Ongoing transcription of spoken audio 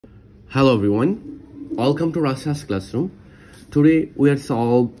Hello everyone, welcome to Rashel's classroom. Today we are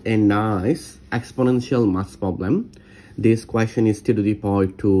solving a nice exponential math problem. This question is t to the power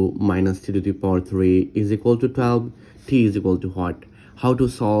 2 minus t to the power 3 is equal to 12. T is equal to what? How to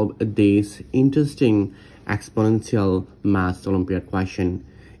solve this interesting exponential math Olympiad question.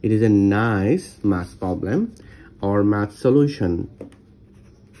 It is a nice math problem or math solution.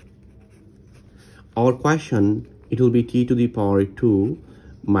 Our question, it will be t to the power 2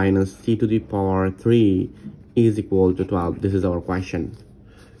 minus t to the power 3 is equal to 12. This is our question.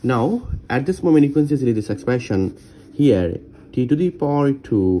 Now, at this moment, you can see this expression here, t to the power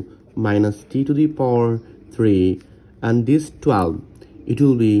 2 minus t to the power 3, and this 12, it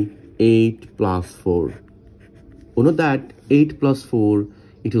will be 8 plus 4. You know that 8 plus 4,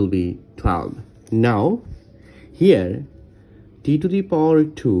 it will be 12. Now, here, t to the power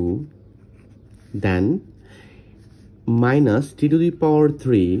 2, then minus t to the power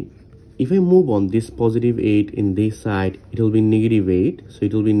 3. If I move on this positive 8 in this side, it will be negative 8. So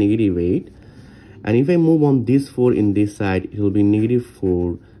it will be negative 8. And if I move on this 4 in this side, it will be negative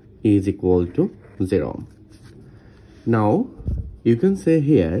 4 is equal to 0. Now, you can say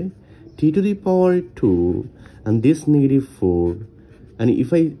here, t to the power 2 and this negative 4. And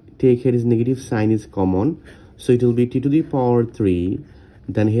if I take here is negative sign is common. So it will be t to the power 3.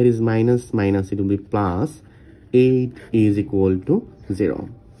 Then here is minus, minus, it will be plus. 8 is equal to 0.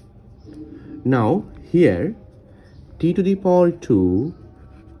 Now here t to the power 2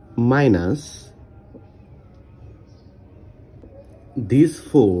 minus this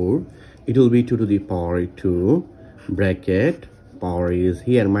 4, it will be 2 to the power 2 bracket, power is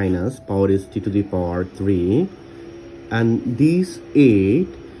here minus, power is t to the power 3, and this 8,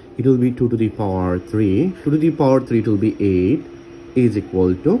 it will be 2 to the power 3, 2 to the power 3, it will be 8 is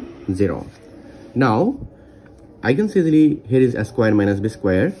equal to 0. Now I can say easily here is a square minus b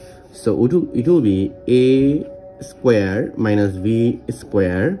square, so it will be a square minus b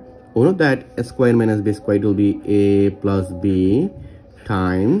square. You know that a square minus b square, it will be a plus b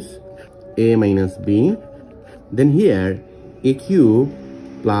times a minus b. Then here a cube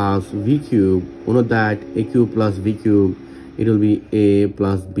plus v cube. You know that a cube plus v cube, it will be a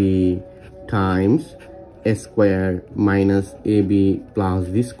plus b times a square minus ab plus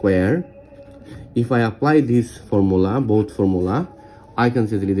v square. If I apply this formula, both formula, I can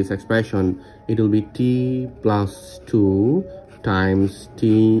see this expression, it will be t plus 2 times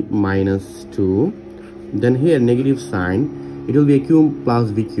t minus 2. Then here negative sign, it will be a cube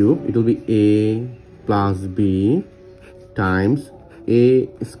plus v cube, it will be a plus b times a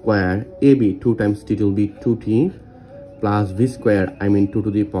square, ab 2 times t, it will be 2t plus v square, I mean 2 to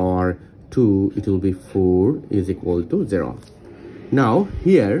the power 2, it will be 4 is equal to 0. Now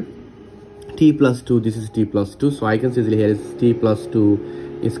here t plus 2, this is t plus 2, so I can say here is t plus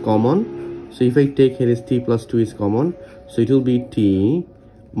 2 is common. So if I take here is t plus 2 is common, so it will be t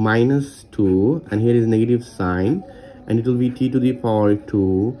minus 2, and here is negative sign, and it will be t to the power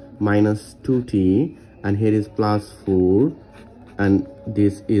 2 minus 2t, and here is plus 4, and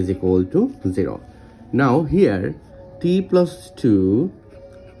this is equal to 0. Now here t plus 2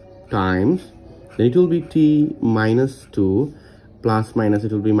 times, then it will be t minus 2 plus minus,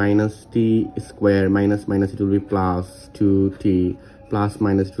 it will be minus t square, minus minus, it will be plus 2t, plus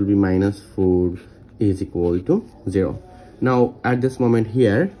minus, it will be minus 4 is equal to 0. Now at this moment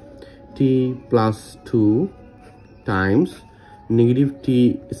here, t plus 2 times negative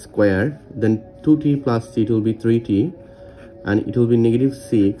t square, then 2t plus t, it will be 3t, and it will be negative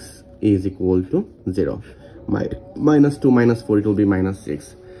 6 is equal to 0. Minus 2 minus 4, it will be minus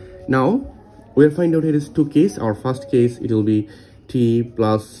 6. Now we'll find out here is two case. Our first case, it will be t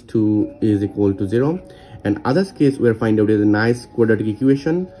plus 2 is equal to 0, and other case we'll find out is a nice quadratic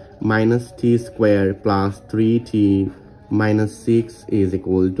equation, minus t square plus 3t minus 6 is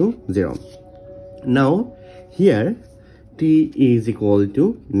equal to 0. Now here t is equal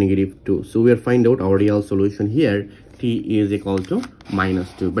to negative 2, so we'll find out our real solution. Here t is equal to minus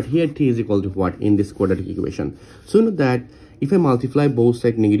 2, but here t is equal to what in this quadratic equation? So you know that if I multiply both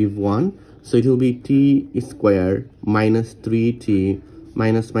sides negative 1, so it will be t square minus 3t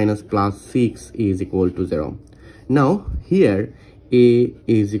minus minus plus 6 is equal to 0. Now here a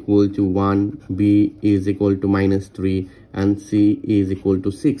is equal to 1, b is equal to minus 3, and c is equal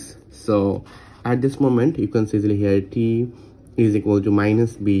to 6. So at this moment you can see here t is equal to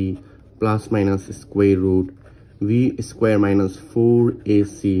minus b plus minus square root v square minus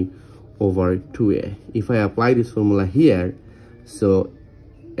 4ac over 2a. If I apply this formula here, so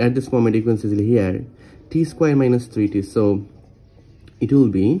at this moment you can see here t square minus 3t, so it will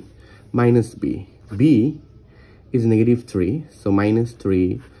be minus b. B is negative 3, so minus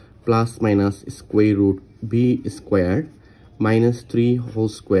 3 plus minus square root b squared minus 3 whole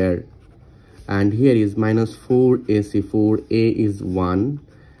square, and here is minus 4ac, 4a is 1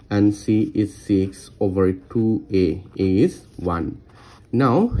 and c is 6 over 2a is 1.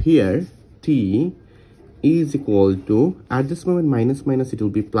 Now here t is equal to, at this moment minus minus it will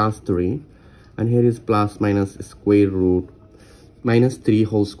be plus 3, and here is plus minus square root minus 3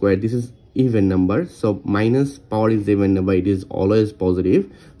 whole square. This is even number, so minus power is even number, it is always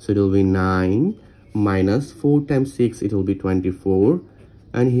positive, so it will be 9 minus 4 times 6, it will be 24,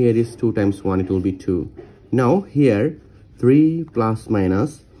 and here is 2 times 1, it will be 2. Now here 3 plus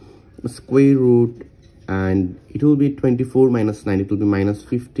minus square root, and it will be 24 minus 9, it will be minus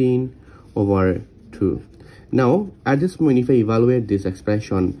 15 over 2. Now at this moment if I evaluate this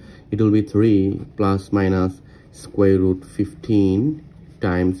expression, it will be 3 plus minus square root 15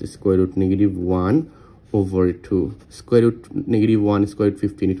 times square root negative 1 over 2. Square root negative 1 square root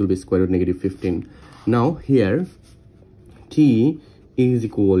 15, it will be square root negative 15. Now here t is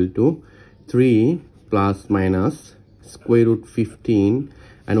equal to 3 plus minus square root 15,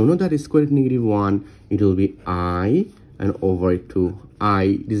 and we know that square root negative 1, it will be I and over 2.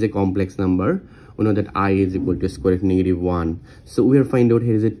 I, this is a complex number. We know that I is equal to square root negative 1. So we are find out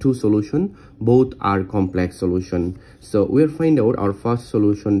here is a 2 solution, both are complex solution. So we are find out our first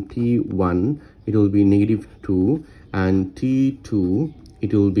solution t1, it will be negative 2, and t2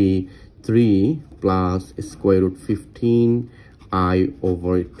 it will be 3 plus square root 15 I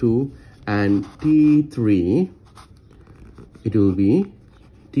over 2, and t3 it will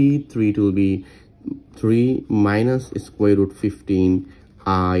be 3 minus square root 15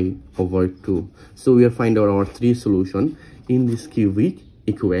 I over 2. So we are find out our 3 solution in this cubic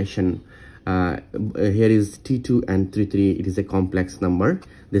equation. Here is t2 and t3, it is a complex number,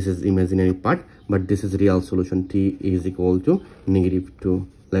 this is imaginary part, but this is real solution. T is equal to negative 2.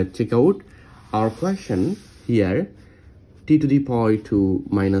 Let's check out our question here. T to the power 2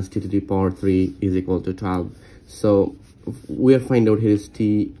 minus t to the power 3 is equal to 12. So we are find out here is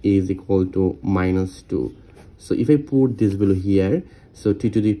t is equal to minus 2. So if I put this value here, so t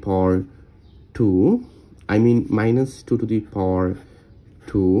to the power 2, I mean minus 2 to the power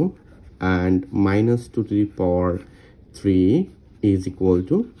 2 and minus 2 to the power 3 is equal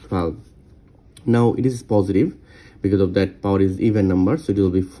to 12. Now it is positive because of that power is even number, so it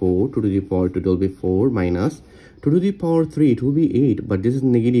will be 4. 2 to the power 2, it will be 4 minus 2 to the power 3, it will be 8, but this is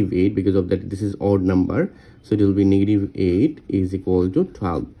negative 8 because of that this is odd number, so it will be negative 8 is equal to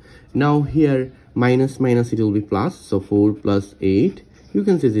 12. Now here minus minus it will be plus, so 4 plus 8, you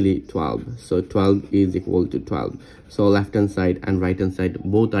can see easily 12, so 12 is equal to 12. So left hand side and right hand side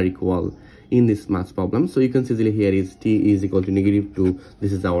both are equal in this math problem. So you can see easily here is t is equal to negative 2.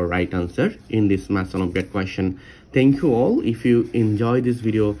 This is our right answer in this math Olympiad question. Thank you all. If you enjoy this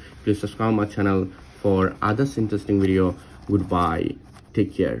video, please subscribe my channel for others interesting video. Goodbye,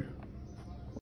 take care.